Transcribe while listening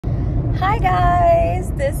Hi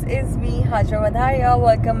guys, this is me Hajra Vadhariya.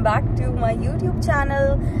 Welcome back to my YouTube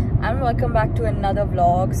channel and welcome back to another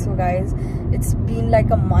vlog. So guys, it's been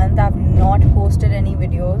like a month I've not posted any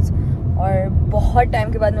videos और बहुत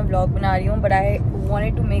time के बाद मैं vlog बना रही हूँ. But I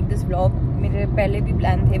wanted to make this vlog. मेरे पहले भी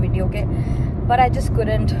plan थे वीडियो के, but I just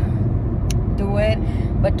couldn't do it.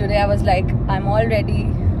 But today I was like, I'm all ready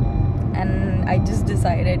and I just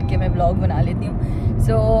decided कि मैं vlog बना लेती हूँ.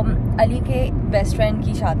 So अली के बेस्ट फ्रेंड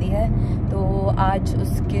की शादी है, तो आज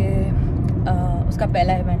उसका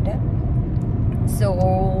पहला इवेंट है. So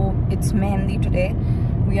it's mehndi today.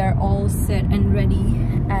 We are all set and ready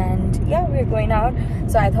and yeah, we're going out.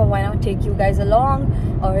 So I thought why not take you guys along.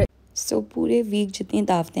 और so पूरे वीक जितनी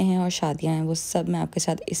दावतें हैं और शादियां हैं वो सब मैं आपके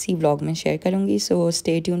साथ इसी व्लॉग में शेयर करूंगी. So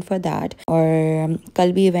stay tuned for that. और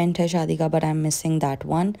कल भी इवेंट है शादी का, but I'm missing that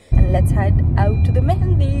one. And let's head out to the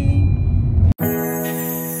mehndi.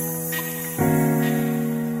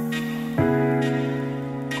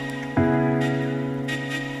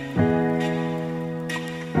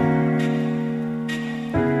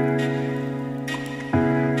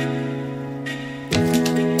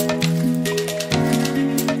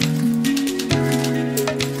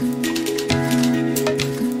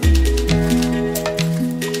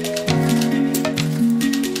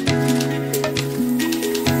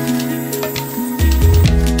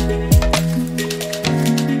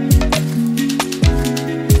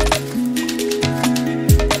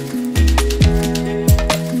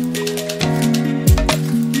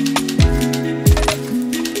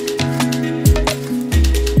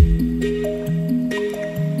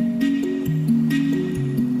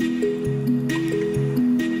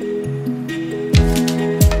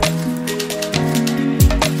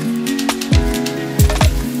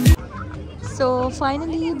 So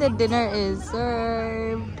finally the dinner is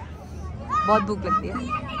served. बहुत भूख लगती है.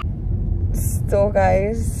 So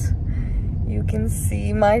guys, you can see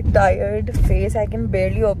my tired face. I can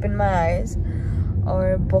barely open my eyes. और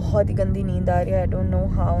बहुत ही गंदी नींद आ रही है. I don't know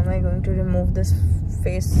how am I going to remove this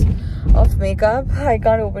face of makeup. I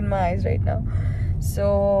can't open my eyes right now. So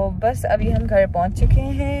बस अभी हम घर पहुंच चुके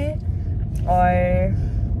हैं और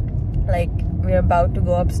like we're about to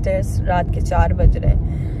go upstairs. रात के 4 बज रहे हैं.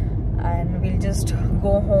 And we'll just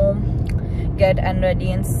go home, get and ready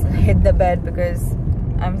and hit the bed because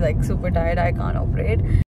I'm like super tired. I can't operate.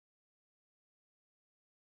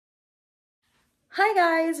 Hi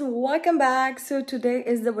guys, welcome back. So today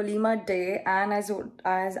is the walima day and as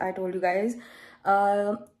I told you guys,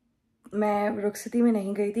 मैं रुखसती में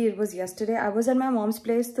नहीं गई थी. It was yesterday. I was at my mom's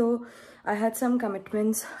place, so I had some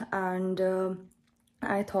commitments and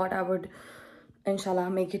I thought I would inshallah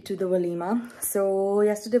make it to the walima. So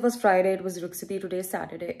yesterday was Friday, it was rukhsati. Today is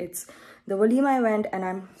Saturday, it's the walima event and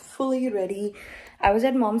I'm fully ready. I was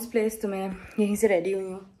at mom's place, so मैं यहीं से ready हुई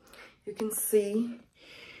हूँ. You can see.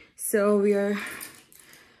 So we are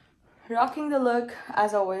rocking the look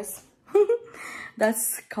as always.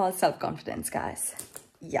 That's called self-confidence, guys.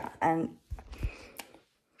 Yeah, and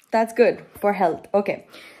that's good for health. Okay,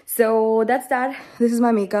 so that's that. This is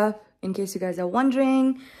my makeup in case you guys are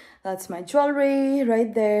wondering. That's my jewelry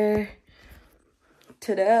right there.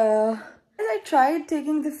 Ta-da! I tried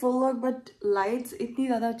taking the full look, but lights itni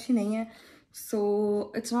zyada achhi nahi hai,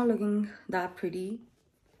 so it's not looking that pretty.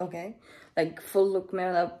 Okay, like full look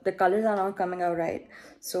mein the colors are not coming out right,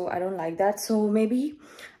 so I don't like that. So maybe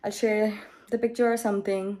I'll share the picture or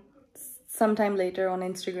something sometime later on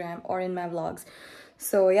Instagram or in my vlogs.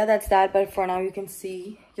 So yeah, that's that. But for now, you can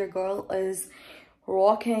see your girl is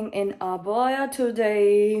rocking in abaya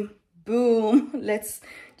today. Boom. Let's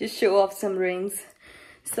just show off some rings.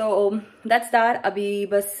 So that's that. Abhi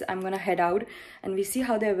bas I'm gonna head out and we see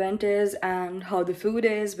how the event is and how the food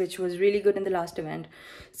is, which was really good in the last event.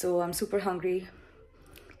 So I'm super hungry.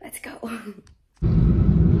 Let's go.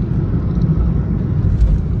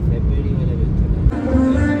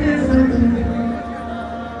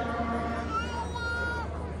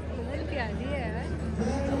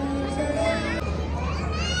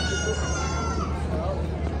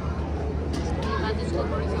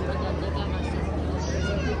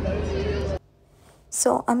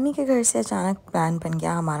 So अम्मी के घर से अचानक plan बन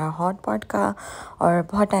गया हमारा hot pot का और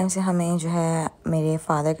बहुत टाइम से हमें जो है मेरे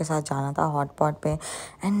फादर के साथ जाना था हॉट पॉट पे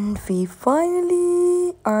and we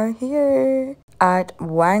finally are here eight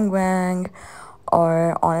वांग वांग.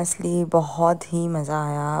 और ऑनेस्टली बहुत ही मज़ा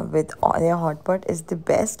आया with their hot pot is the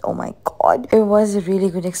best. Oh my god, it was a really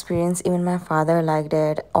good experience. Even my father liked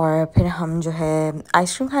it. और फिर हम जो है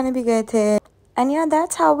आइसक्रीम खाने भी गए थे. And yeah,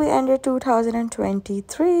 that's how we ended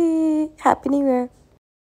 2023. Happy New Year.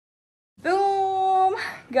 Boom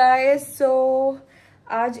guys, so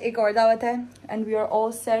आज एक और दावत है and we are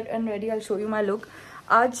all set and ready. I show you my look.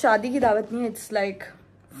 आज शादी की दावत नहीं है, it's like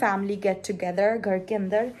family get together घर के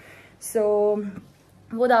अंदर. सो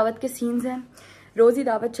वो दावत के सीन्स हैं. रोज़ ही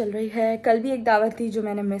दावत चल रही है. कल भी एक दावत थी जो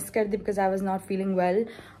मैंने मिस कर दी because I was not feeling well.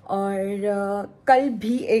 और कल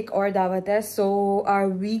भी एक और दावत है. So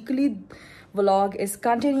our weekly vlog is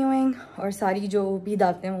continuing और सारी जो भी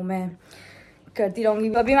दावतें हैं वो मैं करती रहूँगी.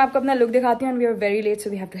 अभी मैं आपको अपना लुक दिखाती हूँ. And we are very late so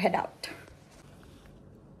we have to head out.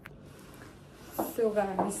 So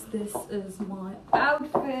guys, this is my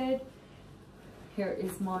outfit. Here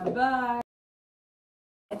is my bag.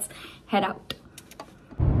 Let's head out.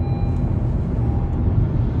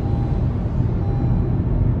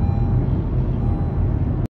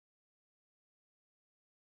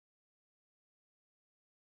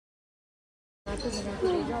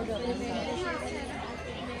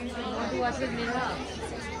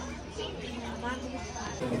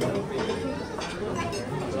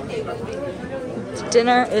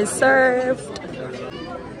 Dinner is served.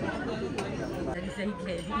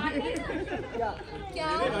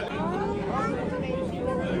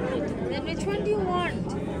 Then which one do you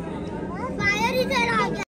want?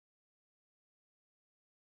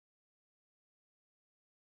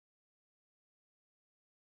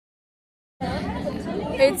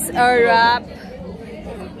 It's a wrap.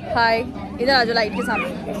 Hi. इधर आ जाओ light के सामने.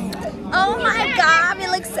 Oh my God!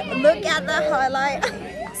 Look at the highlight.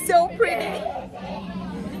 So pretty.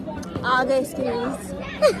 आ गए इसके views.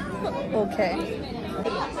 Okay.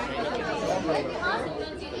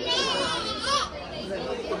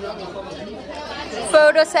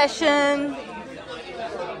 Photo session.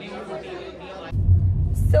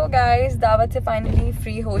 So guys, दावत से finally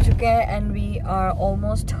free हो चुके हैं and we are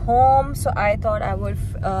almost home. So I thought I would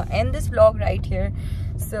end this vlog right here.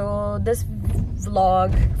 So this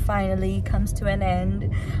vlog finally comes to an end.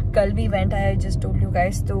 कल भी event I just told you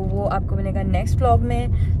guys, तो वो आपको मिलेगा next vlog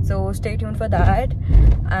में. So stay tuned for that.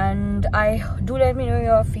 And do let me know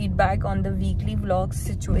your feedback on the weekly vlog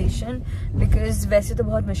situation because वैसे तो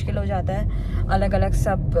बहुत मुश्किल हो जाता है अलग अलग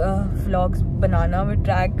सब vlogs बनाना. with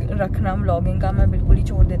track रखना vlogging का मैं बिल्कुल ही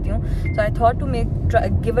छोड़ देती हूँ. So I thought to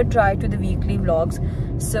give a try to the weekly vlogs.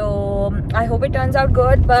 So I hope it turns out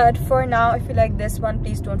good. But for now, if you like this one,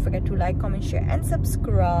 please don't forget to like, comment, share and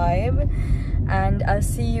subscribe. And I'll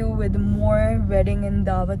see you with more wedding and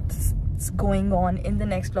dawats going on in the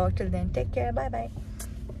next vlog. Till then, take care. Bye bye.